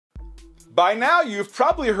By now, you've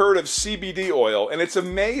probably heard of CBD oil and its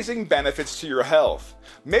amazing benefits to your health.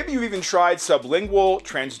 Maybe you've even tried sublingual,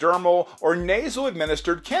 transdermal, or nasal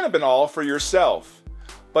administered cannabinol for yourself.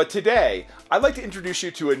 But today, I'd like to introduce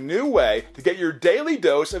you to a new way to get your daily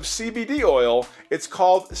dose of CBD oil. It's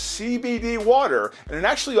called CBD Water, and it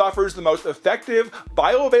actually offers the most effective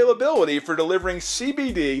bioavailability for delivering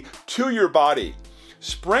CBD to your body.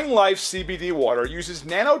 Life CBD Water uses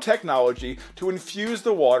nanotechnology to infuse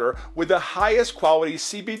the water with the highest quality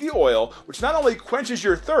CBD oil, which not only quenches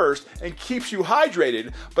your thirst and keeps you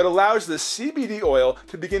hydrated, but allows the CBD oil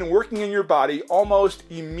to begin working in your body almost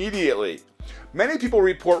immediately. Many people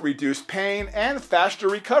report reduced pain and faster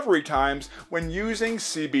recovery times when using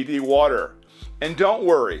CBD water. And don't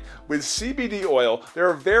worry, with CBD oil, there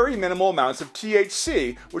are very minimal amounts of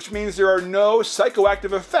THC, which means there are no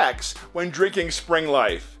psychoactive effects when drinking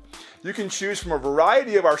Life. You can choose from a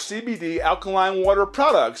variety of our CBD alkaline water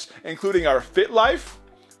products, including our Fit Life,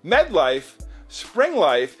 Med Life,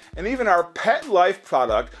 Life, and even our Pet Life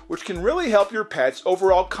product, which can really help your pet's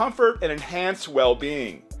overall comfort and enhance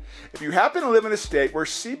well-being. If you happen to live in a state where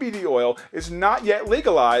CBD oil is not yet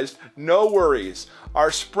legalized, no worries.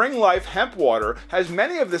 Our Life hemp water has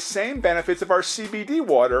many of the same benefits of our CBD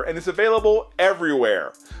water and is available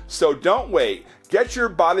everywhere. So don't wait. Get your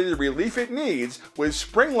body the relief it needs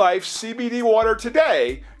with Life CBD water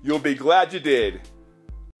today. You'll be glad you did.